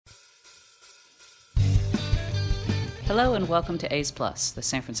Hello and welcome to A's Plus, the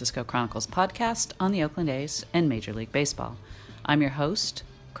San Francisco Chronicles podcast on the Oakland A's and Major League Baseball. I'm your host,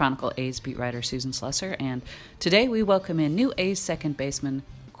 Chronicle A's beat writer Susan Slusser, and today we welcome in new A's second baseman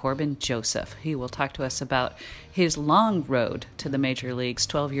Corban Joseph. He will talk to us about his long road to the major leagues,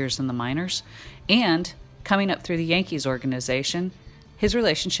 12 years in the minors, and coming up through the Yankees organization, his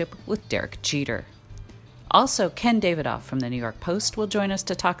relationship with Derek Jeter. Also, Ken Davidoff from the New York Post will join us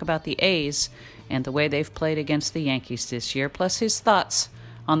to talk about the A's and the way they've played against the Yankees this year, plus his thoughts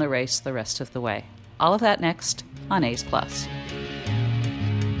on the race the rest of the way. All of that next on A's Plus.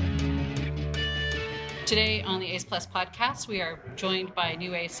 Today on the A's Plus podcast, we are joined by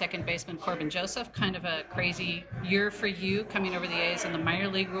new A's second baseman Corban Joseph. Kind of a crazy year for you, coming over the A's in the minor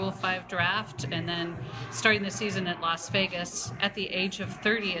league Rule 5 draft and then starting the season at Las Vegas at the age of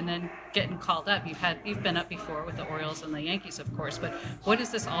 30 and then getting called up. You've been up before with the Orioles and the Yankees, of course, but what has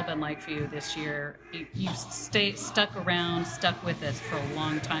this all been like for you this year? You've stuck with this for a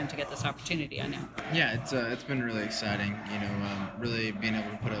long time to get this opportunity, I know. Yeah, it's been really exciting. Really being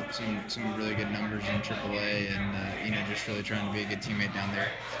able to put up some really good numbers in AAA, and just really trying to be a good teammate down there,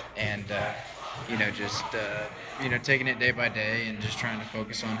 and taking it day by day and just trying to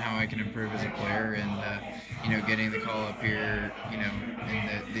focus on how I can improve as a player, and getting the call up here,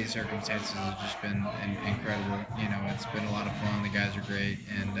 in these circumstances has just been incredible. It's been a lot of fun. The guys are great,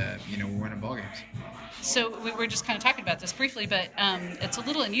 and we're winning ball games. So we were just kind of talking about this briefly, but it's a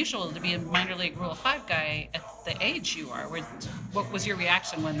little unusual to be a minor league Rule 5 guy at the age you are. What was your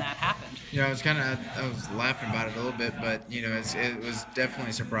reaction when that happened? I was laughing about it a little bit, but it was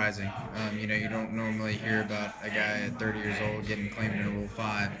definitely surprising. You don't normally hear about a guy at 30 years old getting claimed in a Rule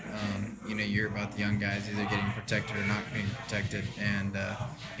 5. You hear about the young guys either getting protected or not being protected, and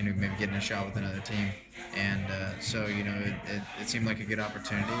maybe getting a shot with another team. And so it seemed like a good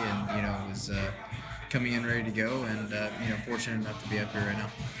opportunity, and it was coming in ready to go, and fortunate enough to be up here right now.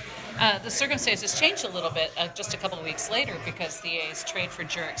 The circumstances changed a little bit just a couple of weeks later because the A's trade for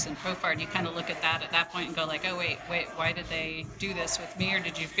Jurickson and Profar. You kind of look at that point and go like, oh wait, why did they do this with me? Or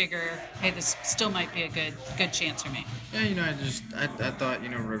did you figure, hey, this still might be a good chance for me? Yeah, I thought,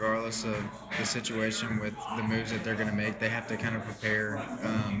 regardless of the situation with the moves that they're going to make, they have to kind of prepare,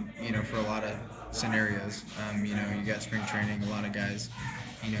 for a lot of scenarios. You got spring training, a lot of guys,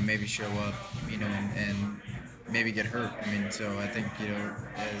 maybe show up, and maybe get hurt. So I think,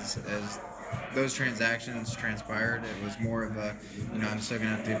 as those transactions transpired, it was more of a, I'm still going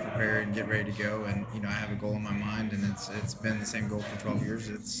to have to prepare and get ready to go, and, I have a goal in my mind, and it's been the same goal for 12 years.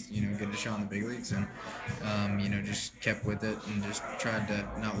 It's, get a shot in the big leagues, and, just kept with it and just tried to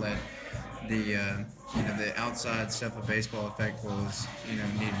not let the outside stuff of baseball affect what was,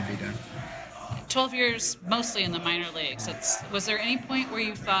 needed to be done. 12 years mostly in the minor leagues. Was there any point where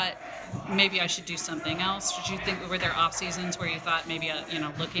you thought maybe I should do something else? Did you think, were there off seasons where you thought maybe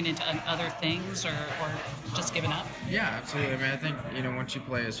looking into other things or just giving up? Yeah, absolutely. I think once you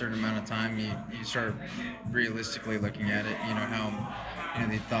play a certain amount of time, you start realistically looking at it. How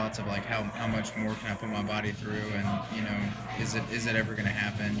the thoughts of like how much more can I put my body through, and is it ever going to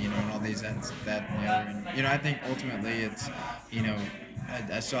happen? And all these that and the other. And I think ultimately it's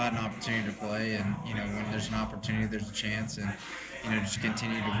I still had an opportunity to play, and when there's an opportunity, there's a chance, and just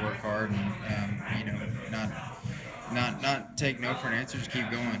continue to work hard, and not take no for an answer, just keep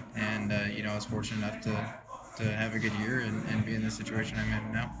going. And I was fortunate enough to have a good year and be in the situation I'm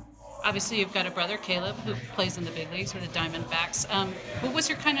in now. Obviously, you've got a brother, Caleb, who plays in the big leagues with the Diamondbacks. What was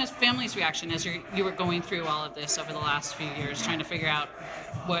your kind of family's reaction as you were going through all of this over the last few years, trying to figure out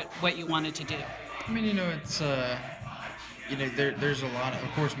what you wanted to do? It's there's a lot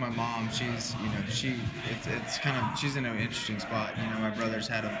of course, my mom, she's she's in an interesting spot. My brother's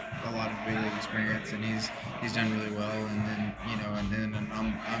had a lot of big league experience, and he's done really well, and then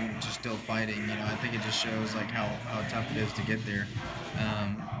I'm just still fighting. I think it just shows like how tough it is to get there,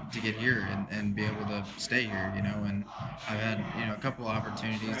 to get here and be able to stay here, and I've had a couple of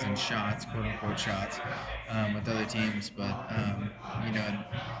opportunities and shots, quote unquote shots, with other teams, but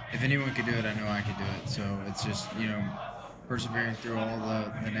if anyone could do it, I know I could do it. So it's just persevering through all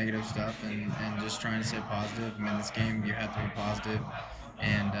the negative stuff, and just trying to stay positive. This game, you have to be positive,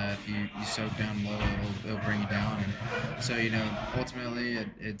 and if you soak down low, it'll bring you down. And so ultimately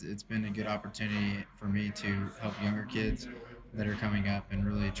it's been a good opportunity for me to help younger kids that are coming up and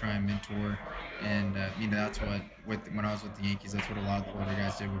really try and mentor. And that's what when I was with the Yankees, that's what a lot of the older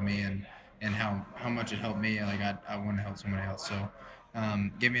guys did with me, and how much it helped me. Like I want to help somebody else. So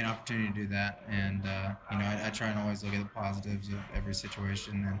gave me an opportunity to do that, and I try and always look at the positives of every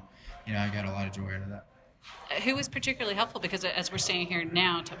situation, and I got a lot of joy out of that. Who was particularly helpful? Because as we're saying here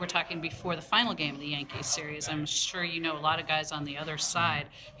now, we're talking before the final game of the Yankees series. I'm sure you know a lot of guys on the other side.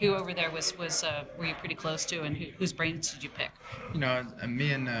 Who over there was were you pretty close to, and whose brains did you pick?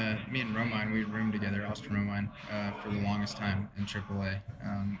 Me and Romine, we roomed together, Austin Romine, for the longest time in AAA.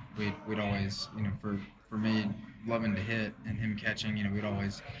 We'd always, for me, loving to hit and him catching, we'd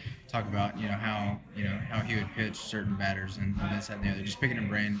always talk about, how he would pitch certain batters and this, that, and the other. Just picking his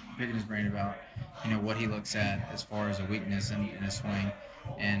brain about, what he looks at as far as a weakness in his swing.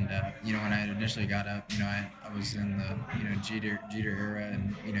 And when I had initially got up, I was in the Jeter era,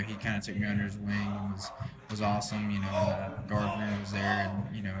 and he kind of took me under his wing and was awesome. Gardner was there,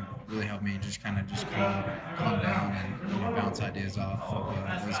 and really helped me just kind of just calm down and bounce ideas off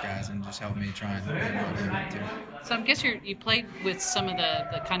of those guys, and just helped me try and get my game too. So I guess you played with some of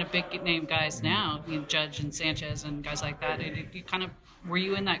the kind of big name guys now, Judge and Sanchez and guys like that. You kind of were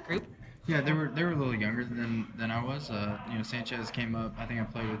you in that group? Yeah, they were a little younger than I was. Sanchez came up. I think I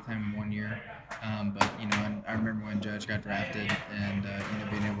played with him 1 year, but and I remember when Judge got drafted, and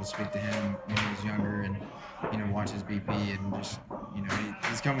being able to speak to him when he was younger, and watch his BP, and just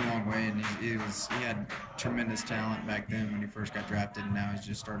he's come a long way, and he had tremendous talent back then when he first got drafted, and now he's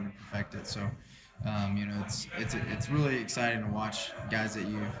just starting to perfect it. So. It's really exciting to watch guys that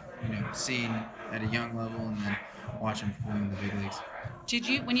you've seen at a young level, and then watch them perform in the big leagues.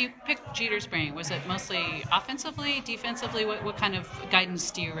 When you picked Jeter's brain, was it mostly offensively, defensively? What kind of guidance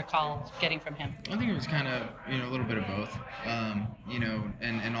do you recall getting from him? I think it was kind of a little bit of both,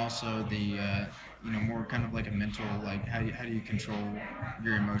 and also the more kind of like a mental, like how do you control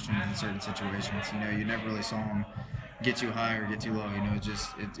your emotions in certain situations. You never really saw him get too high or get too low. It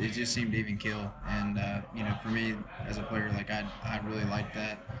just seemed to even kill. And for me as a player, like I really like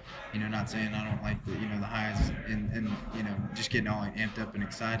that. Not saying I don't like the the highs and just getting all like amped up and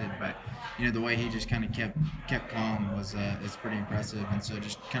excited, but the way he just kind of kept calm was is pretty impressive. And so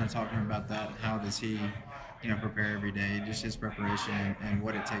just kind of talking about that, how does he prepare every day, just his preparation and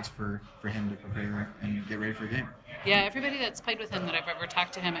what it takes for him to prepare and get ready for a game. Yeah, everybody that's played with him that I've ever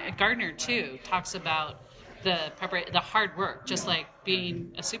talked to him, Gardner too, talks about the hard work, just like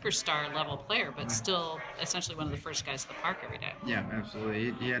being a superstar level player, but still essentially one of the first guys to the park every day. Yeah,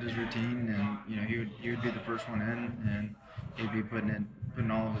 absolutely. He had his routine, and he would be the first one in, and he'd be putting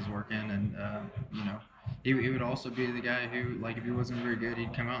all of his work in, and he would also be the guy who, like, if he wasn't very good,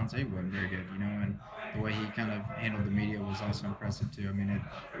 he'd come out and say he wasn't very good, and the way he kind of handled the media was also impressive too. I mean,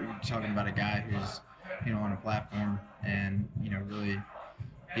 you're talking about a guy who's on a platform, and really.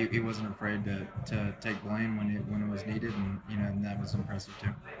 He wasn't afraid to take blame when it was needed, and that was impressive too.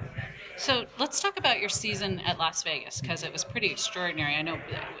 So let's talk about your season at Las Vegas, because it was pretty extraordinary. I know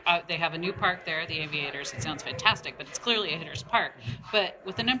they have a new park there, the Aviators. It sounds fantastic, but it's clearly a hitter's park. But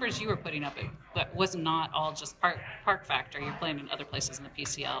with the numbers you were putting up, it was not all just park factor. You're playing in other places in the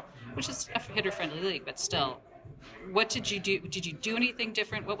PCL, which is a hitter-friendly league, but still. What did you do? Did you do anything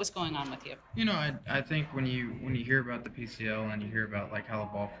different? What was going on with you? I think when you hear about the PCL and you hear about like how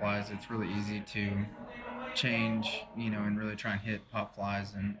the ball flies, it's really easy to change, and really try and hit pop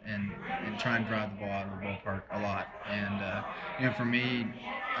flies and try and drive the ball out of the ballpark a lot. And for me,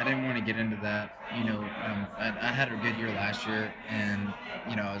 I didn't want to get into that. I had a good year last year, and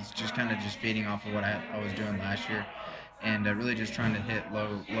I was just kind of just feeding off of what I was doing last year. And really just trying to hit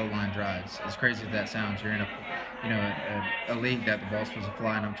low line drives. As crazy as that sounds, you're in a league that the ball's supposed to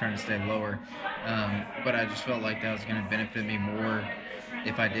fly, and I'm trying to stay lower. But I just felt like that was going to benefit me more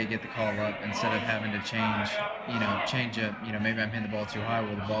if I did get the call up, instead of having to change up. Maybe I'm hitting the ball too high,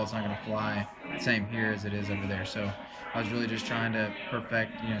 well, the ball's not going to fly the same here as it is over there. So I was really just trying to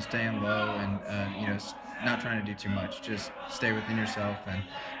perfect, staying low and not trying to do too much. Just stay within yourself.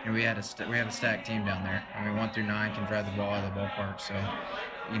 And we have a stacked team down there. I mean, 1 through 9 can drive the ball out of the ballpark. So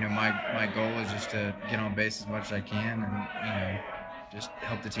my goal is just to get on base as much as I can, and just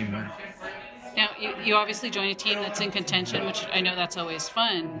help the team win. Now, you obviously joined a team that's in contention, which I know that's always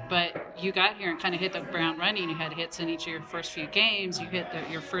fun, but you got here and kind of hit the ground running. You had hits in each of your first few games. You hit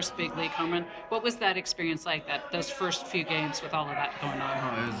your first big league home run. What was that experience like, those first few games with all of that going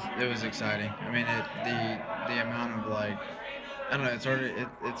on? Oh, it was exciting. I mean, the amount of, like, I don't know,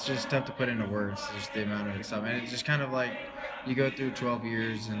 it's just tough to put into words, just the amount of excitement. It's just kind of like you go through 12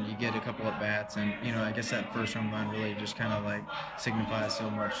 years and you get a couple at bats, and I guess that first home run really just kind of like signifies so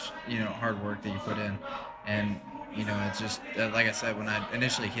much hard work that you put in. And it's just like I said, when I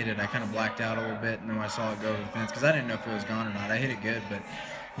initially hit it, I kind of blacked out a little bit, and then when I saw it go over the fence, because I didn't know if it was gone or not. I hit it good, but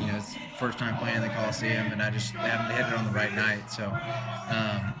it's first time playing in the Coliseum, and I just happened to hit it on the right night. So,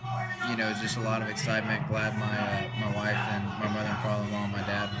 it's just a lot of excitement. Glad my wife and my mother and father-in-law and my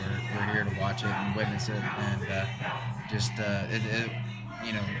dad were here to watch it and witness it, and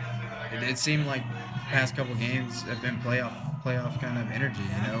you know, it seemed like past couple games have been playoff kind of energy,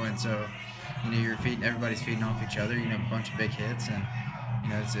 and so everybody's feeding off each other, a bunch of big hits, and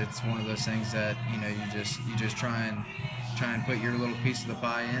it's one of those things that you just try and put your little piece of the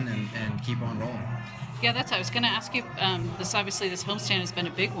pie in and keep on rolling. Yeah, I was going to ask you. This homestand has been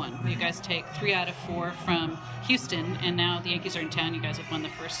a big one. You guys take 3 out of 4 from Houston, and now the Yankees are in town. You guys have won the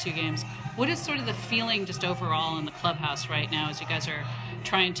first 2 games. What is sort of the feeling just overall in the clubhouse right now as you guys are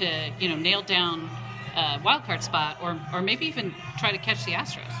trying to nail down a wild card spot, or maybe even try to catch the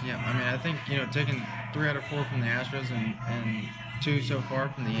Astros? Yeah, I mean, I think taking 3 out of 4 from the Astros and 2 so far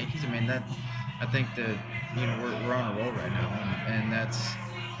from the Yankees. I mean, I think that we're on a roll right now, and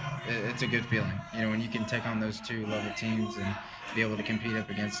it's a good feeling. When you can take on those 2 level teams and be able to compete up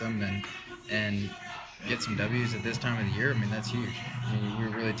against them and get some W's at this time of the year. I mean, that's huge. We're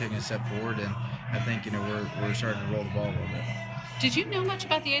really taking a step forward, and I think we're starting to roll the ball a little bit. Did you know much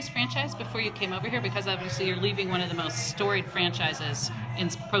about the A's franchise before you came over here? Because obviously you're leaving one of the most storied franchises in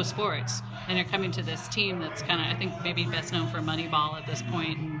pro sports, and you're coming to this team that's kind of, I think, maybe best known for Moneyball at this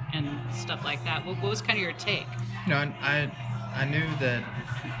point and stuff like that. What was kind of your take? I knew that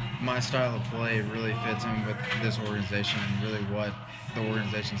my style of play really fits in with this organization and really what the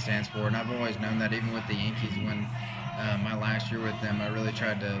organization stands for. And I've always known that, even with the Yankees. When my last year with them, I really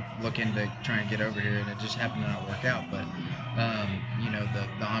tried to look into trying to get over here, and it just happened to not work out. But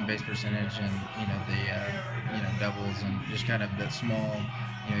the on base percentage and the doubles and just kind of that small,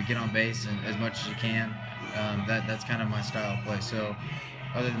 get on base and as much as you can. That's kind of my style of play. So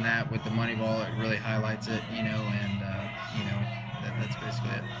other than that, with the Moneyball, it really highlights it, that's basically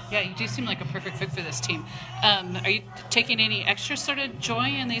it. Yeah, you do seem like a perfect fit for this team. Are you taking any extra sort of joy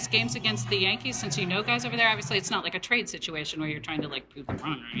in these games against the Yankees, since you know guys over there? Obviously, it's not like a trade situation where you're trying to prove them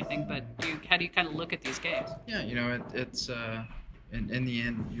wrong or anything, but how do you kind of look at these games? Yeah, it's in the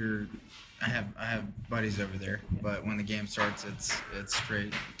end, I have buddies over there, but when the game starts, it's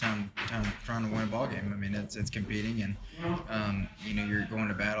straight time trying to win a ball game. I mean, it's competing, and you're going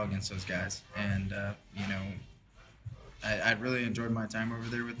to battle against those guys, and I really enjoyed my time over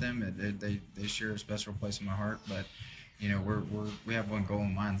there with them. They share a special place in my heart, but we have one goal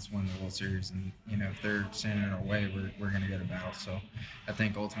in mind: is win the World Series, and if they're standing in our way, we're going to go to battle. So I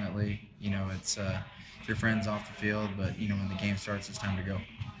think ultimately, it's your friends off the field, but when the game starts, it's time to go.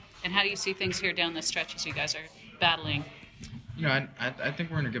 And how do you see things here down the stretch as you guys are battling? I think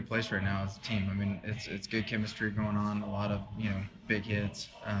we're in a good place right now as a team. I mean, it's good chemistry going on, a lot of big hits,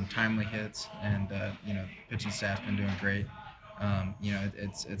 timely hits, and pitching staff's been doing great.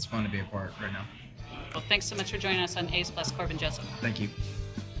 It's fun to be a part right now. Well, thanks so much for joining us on A's Plus, Corban Joseph. Thank you.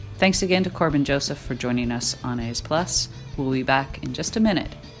 Thanks again to Corban Joseph for joining us on A's Plus. We'll be back in just a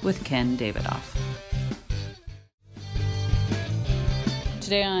minute with Ken Davidoff.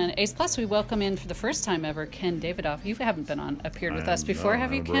 Today on A's Plus, we welcome in for the first time ever Ken Davidoff. You haven't appeared with us before,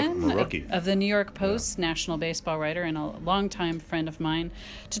 have you, Ken? I'm a rookie. Of the New York Post, national baseball writer and a longtime friend of mine,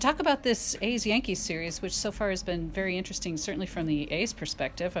 to talk about this A's-Yankees series, which so far has been very interesting, certainly from the A's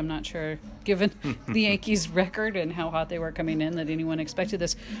perspective. I'm not sure, given the Yankees' record and how hot they were coming in, that anyone expected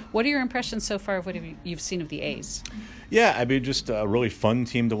this. What are your impressions so far of what you've seen of the A's? Yeah, I mean, just a really fun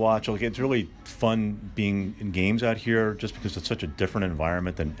team to watch. It's really fun being in games out here just because it's such a different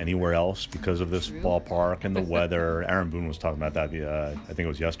environment than anywhere else because of this ballpark and the weather. Aaron Boone was talking about that, I think it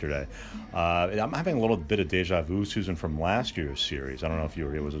was yesterday. I'm having a little bit of deja vu, Susan, from last year's series. I don't know if you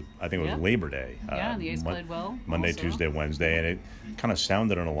were, I think it was Labor Day. Yeah, the A's played well. Monday, also. Tuesday, Wednesday, and it kind of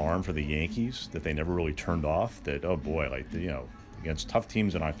sounded an alarm for the Yankees that they never really turned off, that, oh boy, against tough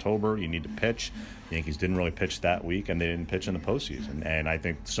teams in October, you need to pitch. The Yankees didn't really pitch that week, and they didn't pitch in the postseason. And I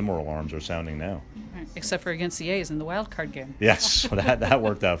think similar alarms are sounding now. Right. Except for against the A's in the wild card game. Yes, that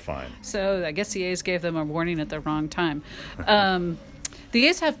worked out fine. So I guess the A's gave them a warning at the wrong time. The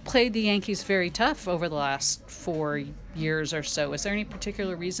A's have played the Yankees very tough over the last 4 years or so. Is there any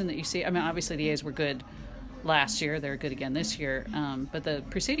particular reason that you see? I mean, obviously the A's were good last year. They're good again this year. But the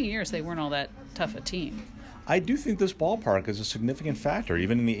preceding years, they weren't all that tough a team. I do think this ballpark is a significant factor,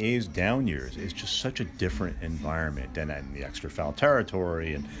 even in the A's down years. It's just such a different environment, and the extra foul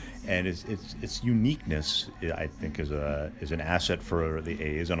territory, and its uniqueness, I think, is an asset for the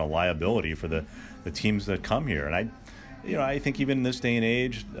A's and a liability for the teams that come here. And I think even in this day and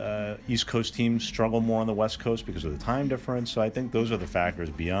age, East Coast teams struggle more on the West Coast because of the time difference. So I think those are the factors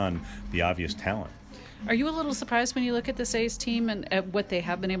beyond the obvious talent. Are you a little surprised when you look at this A's team and at what they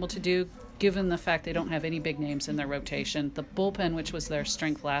have been able to do, given the fact they don't have any big names in their rotation? The bullpen, which was their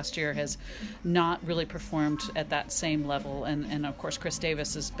strength last year, has not really performed at that same level. And of course, Chris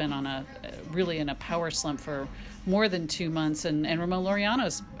Davis has been on really in a power slump for more than 2 months, and Ramon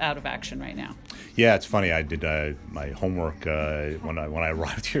Laureano's out of action right now. Yeah, it's funny. I did my homework when I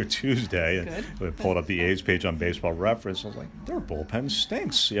arrived here Tuesday, and I pulled up the A's page on Baseball Reference. I was like, their bullpen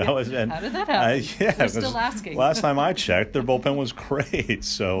stinks. And how did that happen? We're still asking. Last time I checked, their bullpen was great.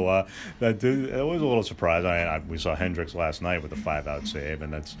 So it was a little surprising. We saw Hendricks last night with a 5-out save,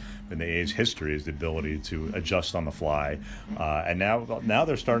 and that's been the A's history, is the ability to adjust on the fly. And now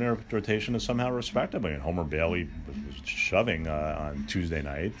they're starting their rotation to somehow respectable. I mean, Homer Bailey was shoving on Tuesday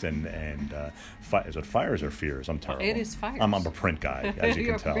night, and is it Fires or Fears? I'm terrible. It is Fires. I'm a print guy, as you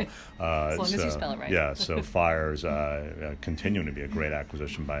can tell. As long as you spell it right. Yeah, so Fires continuing to be a great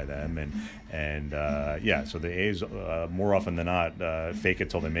acquisition by them, and so the A's more often than not fake it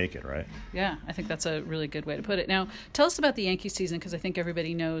till they make it, right? Yeah, I think that's a really good way to put it. Now, tell us about the Yankee season, because I think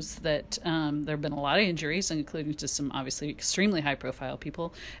everybody knows that there have been a lot of injuries, including to some obviously extremely high-profile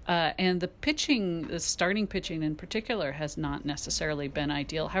people, and the starting pitching in particular, has not necessarily been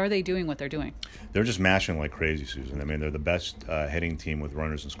ideal. How are they doing what they're doing? They're just mashing like crazy, Susan. I mean, they're the best hitting team with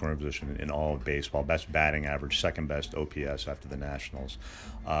runners in scoring position in all of baseball, best batting average, second best OPS after the Nationals,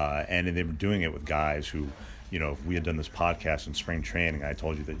 and they were doing it with guys who, if we had done this podcast in spring training, I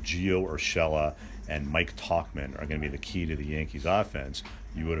told you that Gio Urshela and Mike Tauchman are going to be the key to the Yankees offense,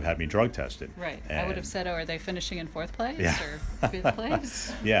 you would have had me drug tested. Right. I would have said, are they finishing in 4th place or 5th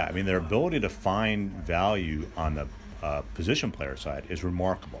place? Yeah, I mean, their ability to find value on the position player side is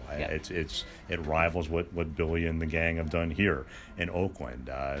remarkable. Yeah. It rivals what Billy and the gang have done here in Oakland.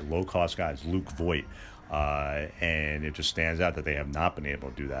 Low-cost guys, Luke Voigt. And it just stands out that they have not been able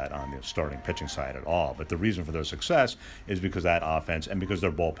to do that on the starting pitching side at all. But the reason for their success is because that offense and because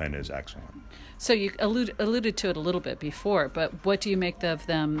their bullpen is excellent. So you alluded to it a little bit before, but what do you make of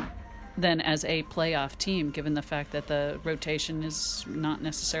them then as a playoff team, given the fact that the rotation is not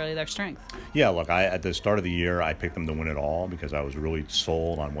necessarily their strength? Yeah, look, at the start of the year, I picked them to win it all because I was really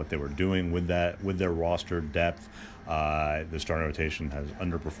sold on what they were doing with their roster depth. The starting rotation has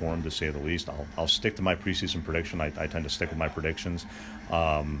underperformed, to say the least. I'll stick to my preseason prediction. I tend to stick with my predictions,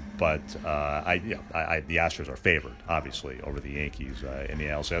 but the Astros are favored, obviously, over the Yankees in the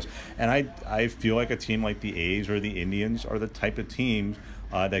ALCS. And I feel like a team like the A's or the Indians are the type of teams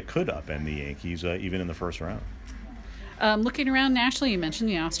that could upend the Yankees even in the first round. Looking around nationally, you mentioned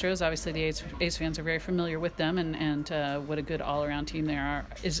the Astros. Obviously, the A's fans are very familiar with them, and what a good all-around team they are.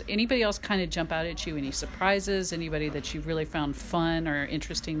 Is anybody else kind of jump out at you? Any surprises? Anybody that you really found fun or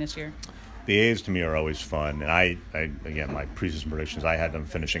interesting this year? The A's, to me, are always fun. And I again, my preseason predictions, I had them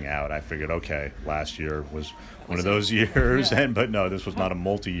finishing out. I figured, okay, last year was one of those years. Yeah. But no, this was not a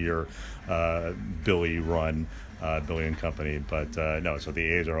multi-year Billy run. Billy and company, but no. So the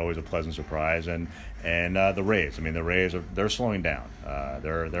A's are always a pleasant surprise, and the Rays. I mean, the Rays they're slowing down.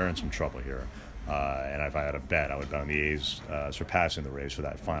 They're in some trouble here. And if I had a bet, I would bet on the A's surpassing the Rays for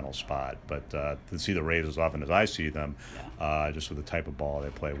that final spot. But to see the Rays as often as I see them, just with the type of ball they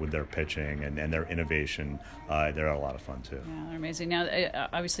play, with their pitching and their innovation, they're a lot of fun too. Yeah, they're amazing. Now,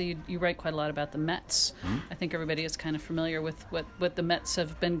 obviously, you write quite a lot about the Mets. Mm-hmm. I think everybody is kind of familiar with what the Mets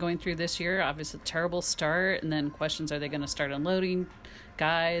have been going through this year. Obviously, a terrible start, and then questions: are they going to start unloading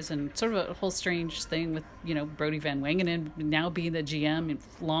guys, and sort of a whole strange thing with Brody Van Wangenen now being the GM and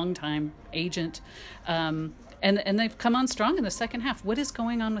longtime agent, and they've come on strong in the second half. What is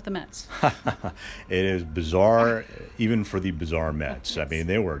going on with the Mets? It is bizarre, even for the bizarre Mets. I mean,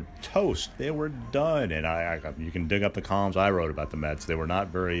 they were toast. They were done, and you can dig up the columns I wrote about the Mets. They were not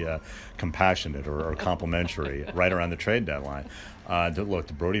very compassionate or complimentary right around the trade deadline. Look,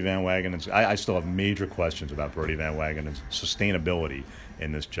 the Brody Van Wagenen's, I still have major questions about Brody Van Wagenen's sustainability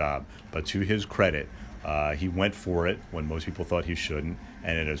in this job. But to his credit, he went for it when most people thought he shouldn't,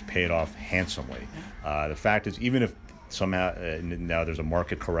 and it has paid off handsomely. The fact is, even if somehow now there's a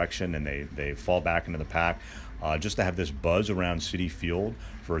market correction and they fall back into the pack, just to have this buzz around Citi Field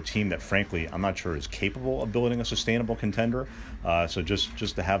for a team that, frankly, I'm not sure is capable of building a sustainable contender. So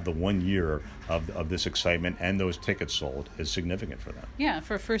just to have the 1 year of this excitement and those tickets sold is significant for them. Yeah,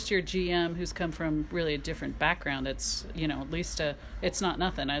 for a first-year GM who's come from really a different background, it's at least it's not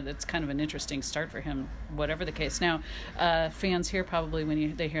nothing. It's kind of an interesting start for him, whatever the case. Now, fans here probably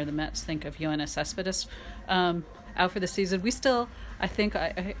when they hear the Mets think of Yoenis Cespedes. out for the season. We still, I think,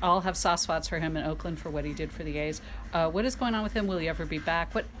 I all have soft spots for him in Oakland for what he did for the A's. What is going on with him? Will he ever be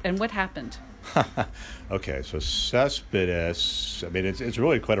back? What happened? Okay, so Cespedes, I mean, it's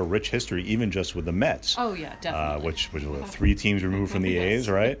really quite a rich history, even just with the Mets. Oh, yeah, definitely. Which was 3 teams removed from the A's,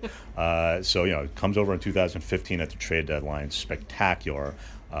 right? So, it comes over in 2015 at the trade deadline, spectacular,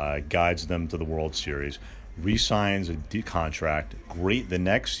 guides them to the World Series, re-signs a contract, great the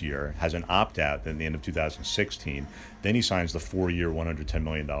next year, has an opt-out at the end of 2016. Then he signs the 4-year, $110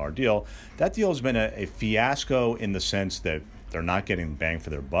 million deal. That deal has been a fiasco in the sense that they're not getting bang for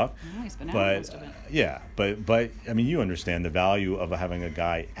their buck. No, he's been out but most of it. yeah, but I mean, you understand the value of having a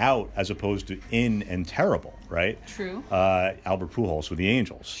guy out as opposed to in and terrible, right? True. Albert Pujols with the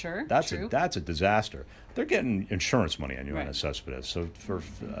Angels. Sure. That's true. that's a disaster. They're getting insurance money on you on Right. a Cespedes. So for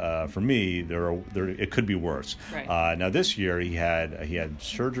me, it could be worse. Right. Now this year he had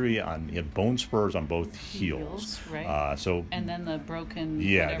surgery he had bone spurs on both heels. Right. And then the broken.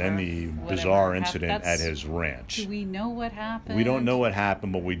 Yeah. Then the bizarre incident at his ranch. Do we know what happened? We don't know what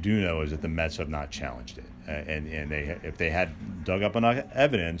happened, but we do know is that the Mets have not challenged it, and if they had dug up enough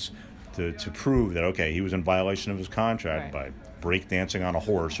evidence to prove that okay, he was in violation of his contract Right. by breakdancing on a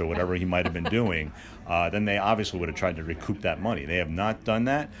horse or whatever he might have been doing, then they obviously would have tried to recoup that money. They have not done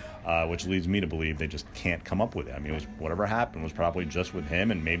that, which leads me to believe they just can't come up with it. I mean, whatever happened was probably just with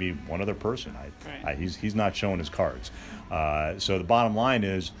him and maybe one other person. Right. He's not showing his cards. So the bottom line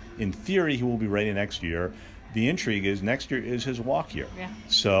is, in theory, he will be ready next year. The intrigue is next year is his walk year. Yeah.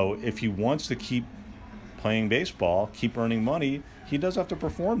 So if he wants to keep playing baseball, keep earning money, he does have to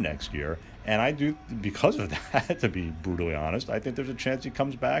perform next year. And I do, because of that, to be brutally honest, I think there's a chance he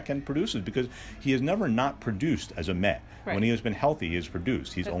comes back and produces because he has never not produced as a Met. Right. When he has been healthy, he has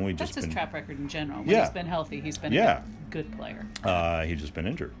produced. He's only That's just been... his track record in general. When Yeah. he's been healthy, he's been Yeah. a good player. He's just been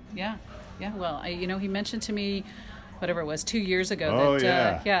injured. Yeah. Well, he mentioned to me, whatever it was, 2 years ago, Oh,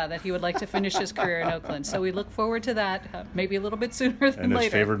 that yeah. that he would like to finish his career in Oakland. So we look forward to that, maybe a little bit sooner than And his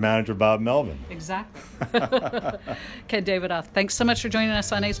later. favorite manager, Bob Melvin. Exactly. Ken Davidoff, thanks so much for joining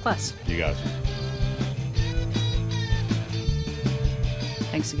us on A's Plus. You guys.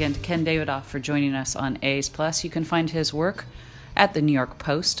 Thanks again to Ken Davidoff for joining us on A's Plus. You can find his work at the New York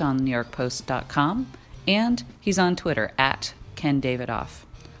Post on NewYorkPost.com, and he's on Twitter at Ken Davidoff.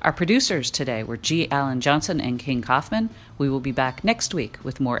 Our producers today were G. Allen Johnson and King Kaufman. We will be back next week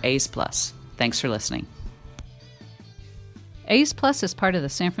with more A's Plus. Thanks for listening. A's Plus is part of the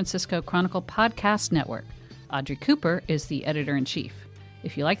San Francisco Chronicle Podcast Network. Audrey Cooper is the editor-in-chief.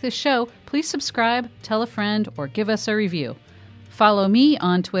 If you like this show, please subscribe, tell a friend, or give us a review. Follow me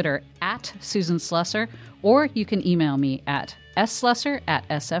on Twitter at Susan Slusser, or you can email me at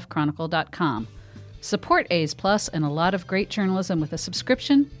slusser@sfchronicle.com. Support A's Plus and a lot of great journalism with a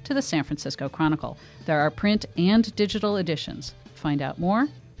subscription to the San Francisco Chronicle. There are print and digital editions. Find out more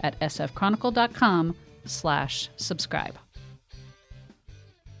at sfchronicle.com/subscribe.